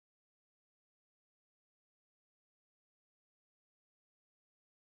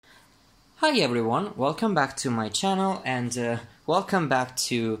Hi everyone, welcome back to my channel and welcome back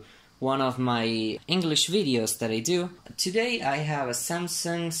to one of my English videos that I do. Today I have a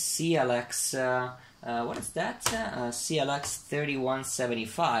Samsung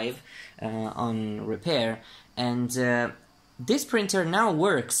CLX-3175 on repair, and this printer now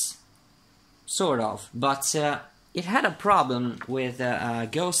works, sort of, but it had a problem with a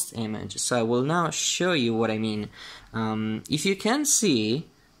ghost image, so I will now show you what I mean. If you can see,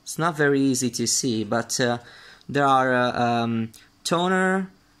 it's not very easy to see, but there are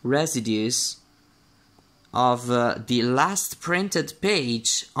toner residues of the last printed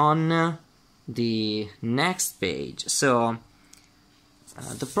page on the next page. So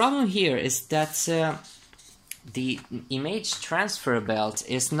the problem here is that the image transfer belt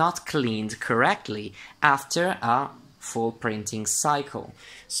is not cleaned correctly after a full printing cycle.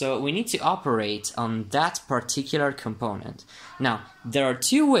 So we need to operate on that particular component. Now, there are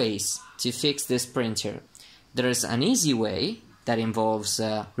two ways to fix this printer. There is an easy way that involves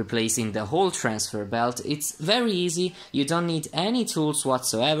replacing the whole transfer belt. It's very easy, you don't need any tools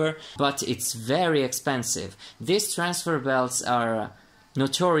whatsoever, but it's very expensive. These transfer belts are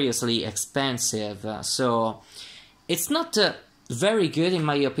notoriously expensive, so it's not very good in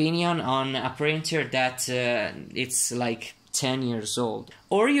my opinion on a printer that it's like 10 years old.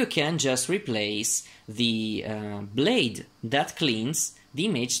 Or you can just replace the blade that cleans the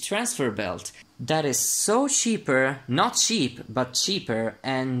image transfer belt. That is so cheaper, not cheap, but cheaper,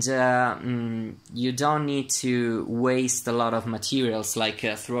 and you don't need to waste a lot of materials like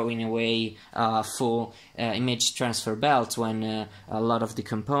throwing away a full image transfer belt when a lot of the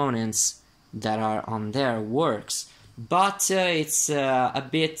components that are on there works. But it's a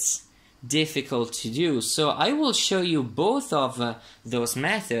bit difficult to do, so I will show you both of those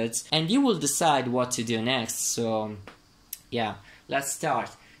methods and you will decide what to do next. So yeah, let's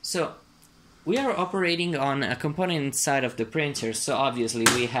start. So we are operating on a component inside of the printer, so obviously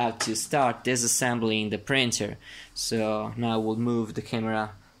we have to start disassembling the printer. So now we'll move the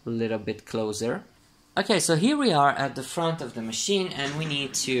camera a little bit closer. Okay, so here we are at the front of the machine and we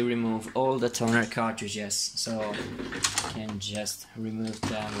need to remove all the toner cartridges. So you can just remove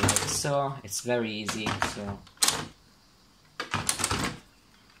them like so. It's very easy. So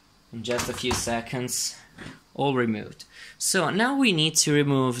in just a few seconds, all removed. So now we need to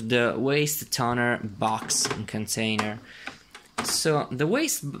remove the waste toner box and container. So the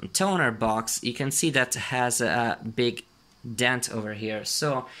waste toner box, you can see that has a big dent over here.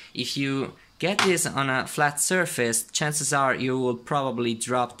 So if you get this on a flat surface, chances are you will probably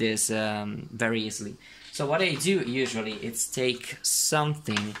drop this very easily. So what I do usually is take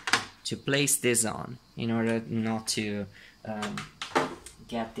something to place this on in order not to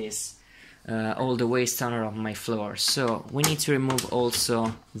get this all the waste toner off my floor. So we need to remove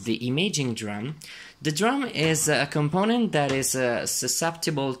also the imaging drum. The drum is a component that is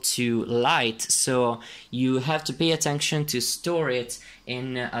susceptible to light, so you have to pay attention to store it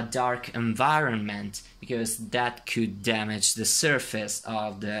in a dark environment because that could damage the surface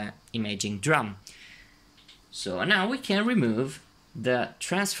of the imaging drum. So now we can remove the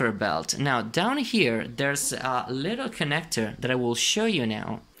transfer belt. Now down here there's a little connector that I will show you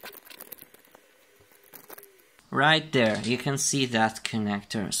now. Right there, you can see that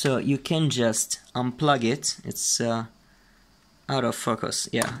connector. So you can just unplug it. It's out of focus.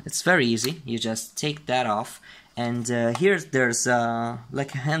 Yeah, it's very easy. You just take that off, and here there's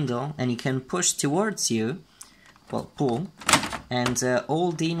like a handle, and you can push towards you. Well, pull, and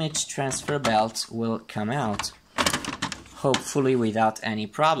all the image transfer belt will come out, hopefully without any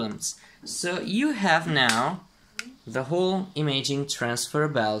problems. So you have now the whole imaging transfer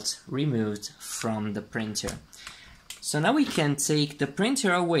belt removed from the printer. So now we can take the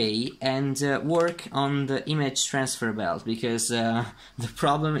printer away and work on the image transfer belt, because the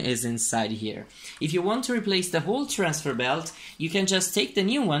problem is inside here. If you want to replace the whole transfer belt, you can just take the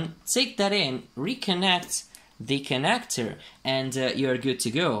new one, take that in, reconnect the connector, and you're good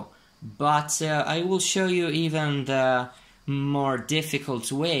to go. But I will show you even the more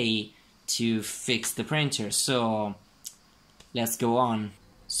difficult way to fix the printer, so let's go on.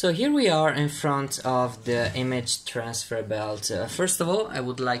 So here we are in front of the image transfer belt. First of all, I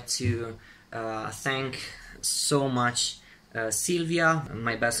would like to thank so much Sylvia,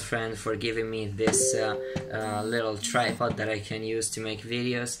 my best friend, for giving me this little tripod that I can use to make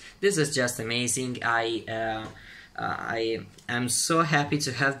videos. This is just amazing. I am so happy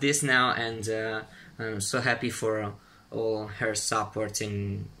to have this now, and I'm so happy for all her support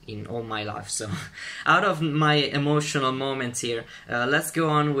in all my life. So out of my emotional moment here, let's go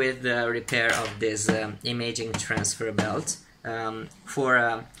on with the repair of this imaging transfer belt.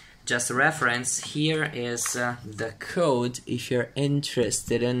 For just a reference, here is the code if you're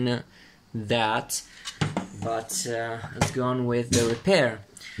interested in that. But let's go on with the repair.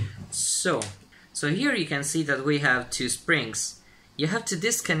 So here you can see that we have two springs. You have to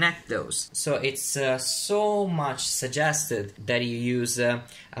disconnect those. So it's so much suggested that you use a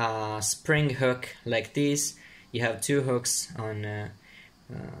spring hook like this. You have two hooks on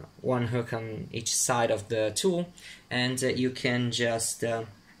one hook on each side of the tool, and you can just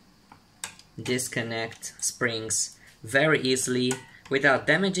disconnect springs very easily without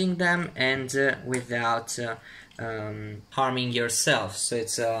damaging them and without harming yourself. So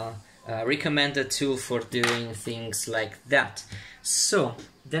it's a recommended tool for doing things like that. So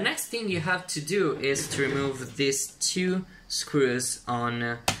the next thing you have to do is to remove these two screws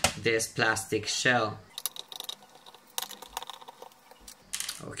on this plastic shell.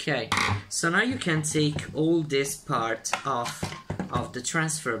 Okay, so now you can take all this part off of the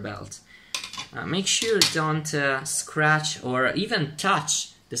transfer belt. Make sure don't scratch or even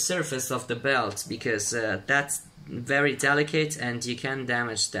touch the surface of the belt, because that's very delicate and you can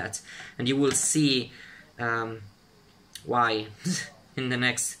damage that, and you will see why in the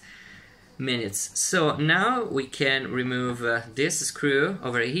next minutes. So now we can remove this screw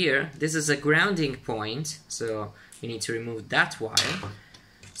over here. This is a grounding point, so we need to remove that wire.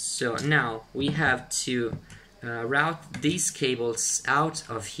 So now we have to route these cables out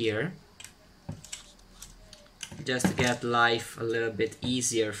of here, just to get life a little bit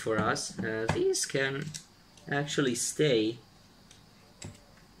easier for us. These can actually stay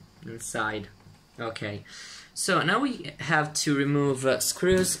inside. Okay, so now we have to remove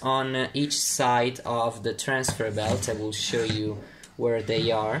screws on each side of the transfer belt. I will show you where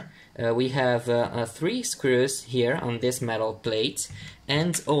they are. We have 3 screws here on this metal plate,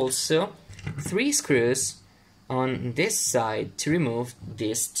 and also 3 screws on this side to remove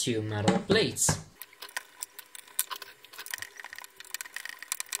these 2 metal plates.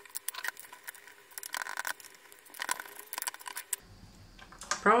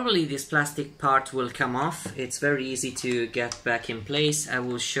 Probably this plastic part will come off. It's very easy to get back in place. I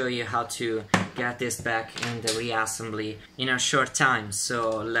will show you how to get this back in the reassembly in a short time.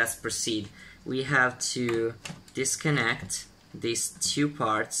 So let's proceed. We have to disconnect these 2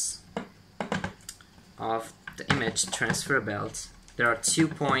 parts of the image transfer belt. There are 2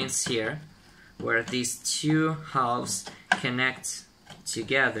 points here where these 2 halves connect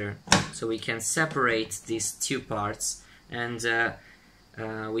together, so we can separate these 2 parts, and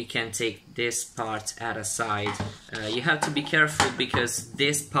we can take this part at a side. You have to be careful because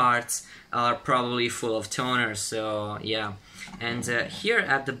these parts are probably full of toner, so yeah. And here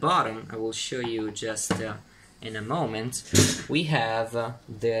at the bottom, I will show you just in a moment, we have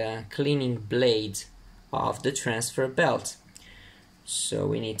the cleaning blade of the transfer belt. So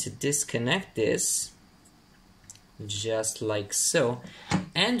we need to disconnect this just like so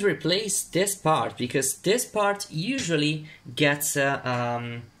and replace this part, because this part usually gets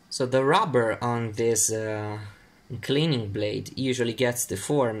so the rubber on this cleaning blade usually gets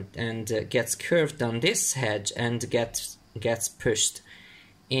deformed and gets curved on this edge and gets pushed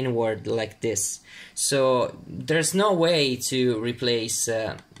inward like this. So there's no way to replace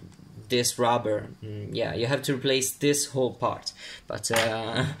this rubber. Yeah, you have to replace this whole part. But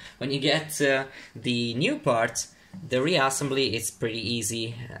when you get the new part, the reassembly is pretty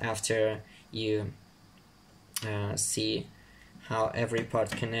easy after you see how every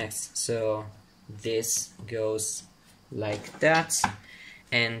part connects. So this goes like that,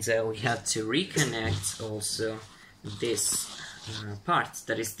 and we have to reconnect also this part.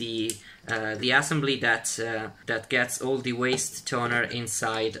 That is the assembly that that gets all the waste toner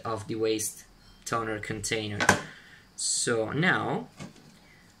inside of the waste toner container. So now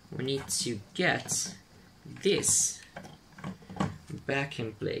we need to get this back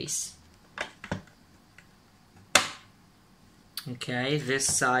in place. Okay, this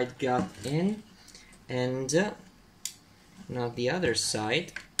side got in, and now the other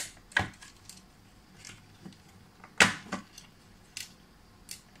side.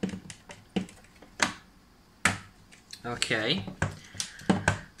 Okay,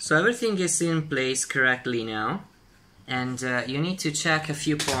 so everything is in place correctly now, and you need to check a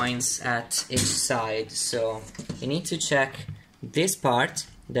few points at each side. So you need to check this part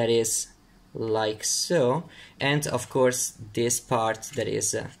that is like so, and of course this part that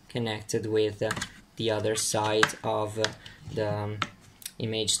is connected with the other side of the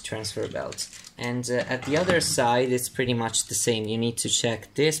image transfer belt. And at the other side it's pretty much the same. You need to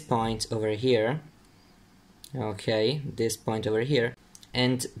check this point over here. Okay, this point over here,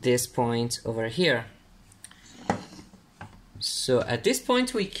 and this point over here. So at this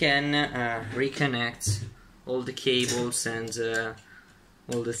point we can reconnect all the cables and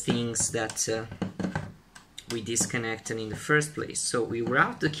all the things that we disconnected in the first place. So we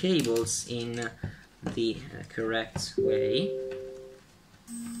route the cables in the correct way,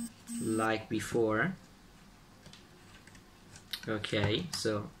 like before. Okay,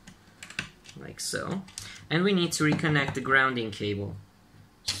 so like so. And we need to reconnect the grounding cable.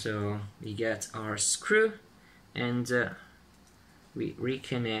 So we get our screw and we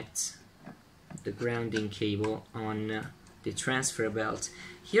reconnect the grounding cable on the transfer belt.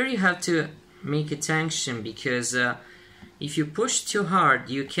 Here you have to make attention because if you push too hard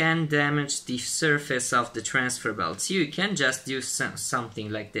you can damage the surface of the transfer belt. So you can just do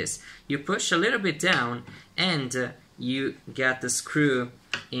something like this. You push a little bit down and you get the screw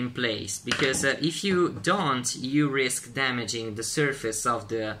in place, because if you don't, you risk damaging the surface of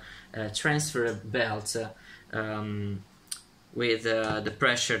the transfer belt with the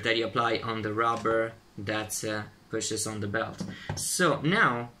pressure that you apply on the rubber that pushes on the belt. So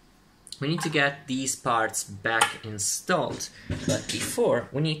now we need to get these parts back installed, but before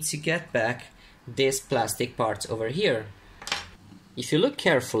we need to get back this plastic part over here. If you look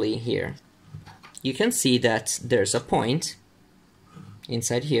carefully here, you can see that there's a point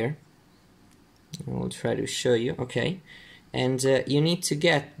inside here. I will try to show you. Okay, and you need to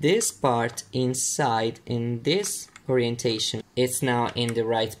get this part inside in this orientation. It's now in the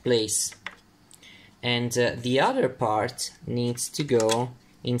right place, and the other part needs to go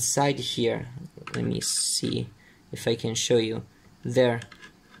inside here. Let me see if I can show you there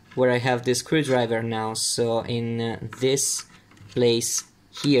where I have the screwdriver now. So in this place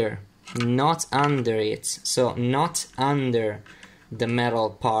here, not under it, so not under the metal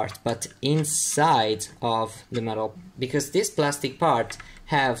part but inside of the metal, because this plastic part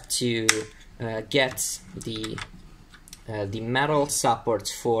have to get the metal support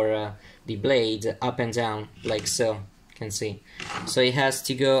for the blade up and down, like so, you can see. So it has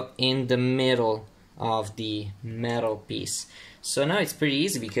to go in the middle of the metal piece. So now it's pretty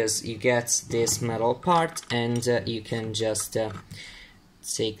easy because you get this metal part and you can just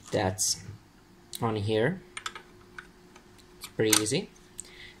take that on here. It's pretty easy,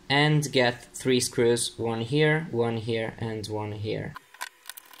 and get 3 screws, one here, and one here.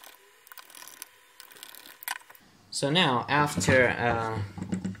 So now after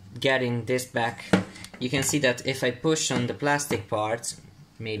getting this back, you can see that if I push on the plastic part,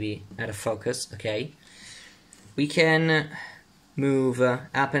 maybe out of focus, okay, we can move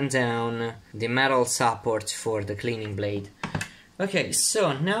up and down the metal support for the cleaning blade. Okay,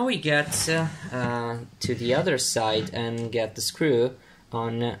 so now we get to the other side and get the screw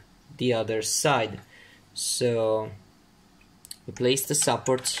on the other side. So we place the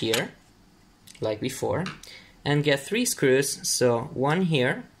support here, like before, and get 3 screws, so one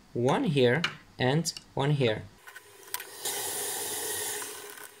here, and one here.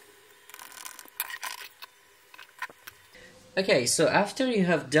 Okay, so after you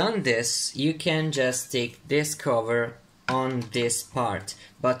have done this, you can just take this cover on this part.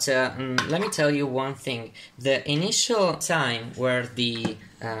 But let me tell you one thing. The initial time where the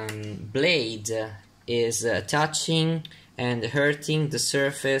blade is touching and hurting the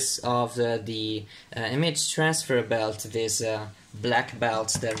surface of the image transfer belt, this black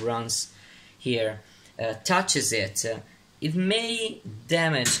belt that runs here, touches it, it may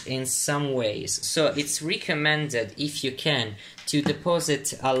damage in some ways. So it's recommended, if you can, to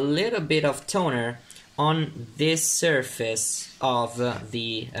deposit a little bit of toner on this surface of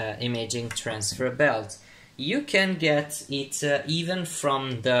the imaging transfer belt. You can get it even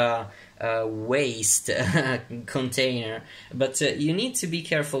from the waste container, but you need to be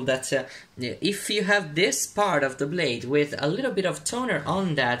careful that if you have this part of the blade with a little bit of toner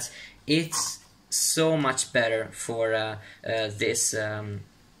on that, it's so much better for this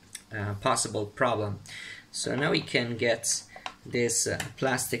possible problem. So now we can get this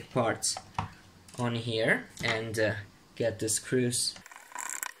plastic part on here and get the screws.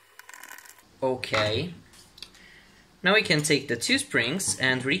 Okay, now we can take the 2 springs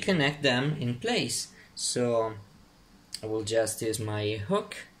and reconnect them in place. So I will just use my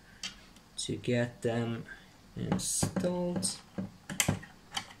hook to get them installed.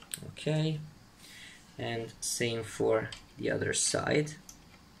 Okay, and same for the other side.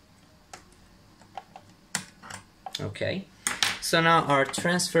 Okay, so now our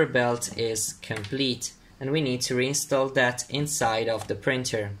transfer belt is complete and we need to reinstall that inside of the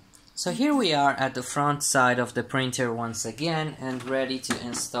printer. So here we are at the front side of the printer once again and ready to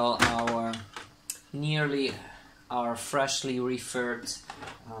install our freshly refurbed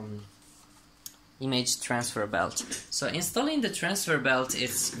image transfer belt. So installing the transfer belt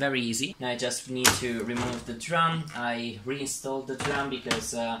is very easy. Now I just need to remove the drum. I reinstalled the drum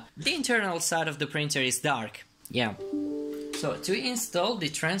because the internal side of the printer is dark. Yeah. So to install the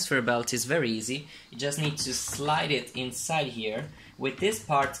transfer belt is very easy. You just need to slide it inside here with this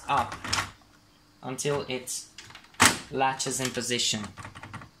part up until it latches in position,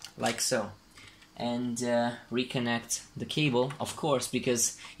 like so. And reconnect the cable, of course,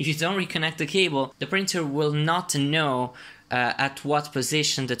 because if you don't reconnect the cable, the printer will not know at what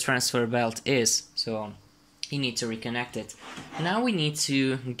position the transfer belt is. So you need to reconnect it. Now we need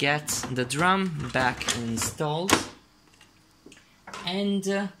to get the drum back installed and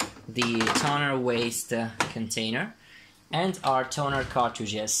the toner waste container and our toner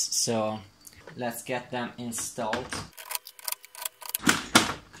cartridges. So let's get them installed.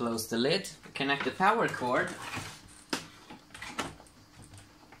 Close the lid, connect the power cord,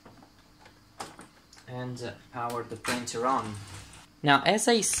 and power the printer on. Now, as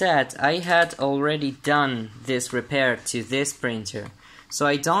I said, I had already done this repair to this printer, so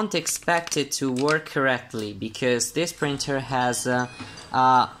I don't expect it to work correctly because this printer has a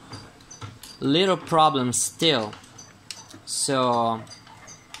little problem still. So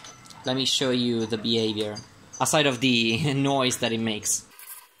let me show you the behavior, aside of the noise that it makes.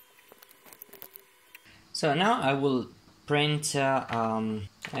 So now I will print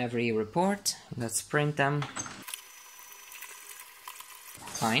every report. Let's print them.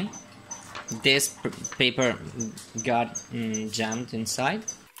 Fine. This paper got jammed inside.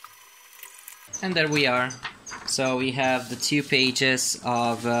 And there we are. So we have the 2 pages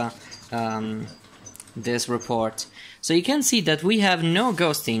of this report. So you can see that we have no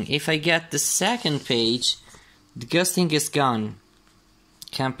ghosting. If I get the second page, the ghosting is gone.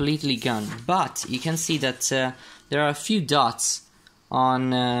 Completely gone. But you can see that there are a few dots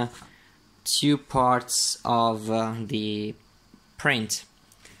on 2 parts of the print.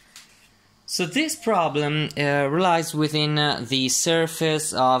 So this problem relies within the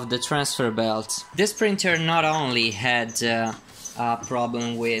surface of the transfer belt. This printer not only had a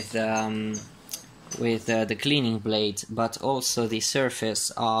problem with the cleaning blade, but also the surface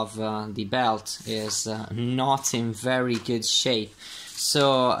of the belt is not in very good shape.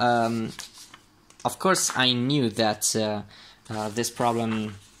 So of course I knew that this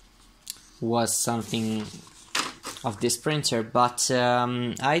problem was something of this printer, but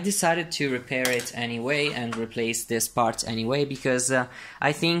I decided to repair it anyway and replace this part anyway, because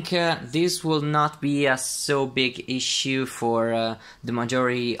I think this will not be a so big issue for the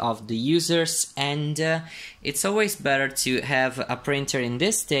majority of the users, and it's always better to have a printer in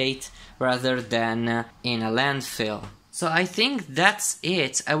this state rather than in a landfill. So I think that's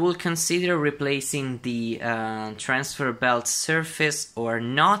it. I will consider replacing the transfer belt surface or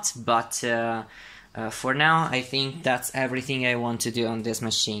not, but for now I think that's everything I want to do on this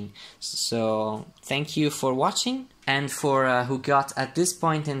machine. So thank you for watching, and for who got at this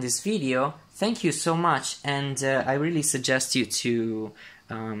point in this video, thank you so much, and I really suggest you to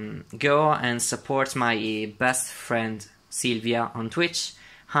go and support my best friend Silvia on Twitch.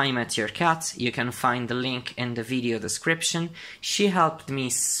 Hi, I Met Your Cat. You can find the link in the video description. She helped me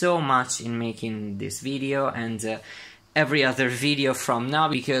so much in making this video and every other video from now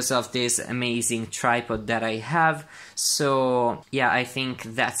because of this amazing tripod that I have. So yeah, I think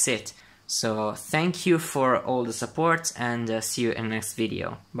that's it. So thank you for all the support, and see you in the next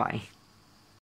video. Bye.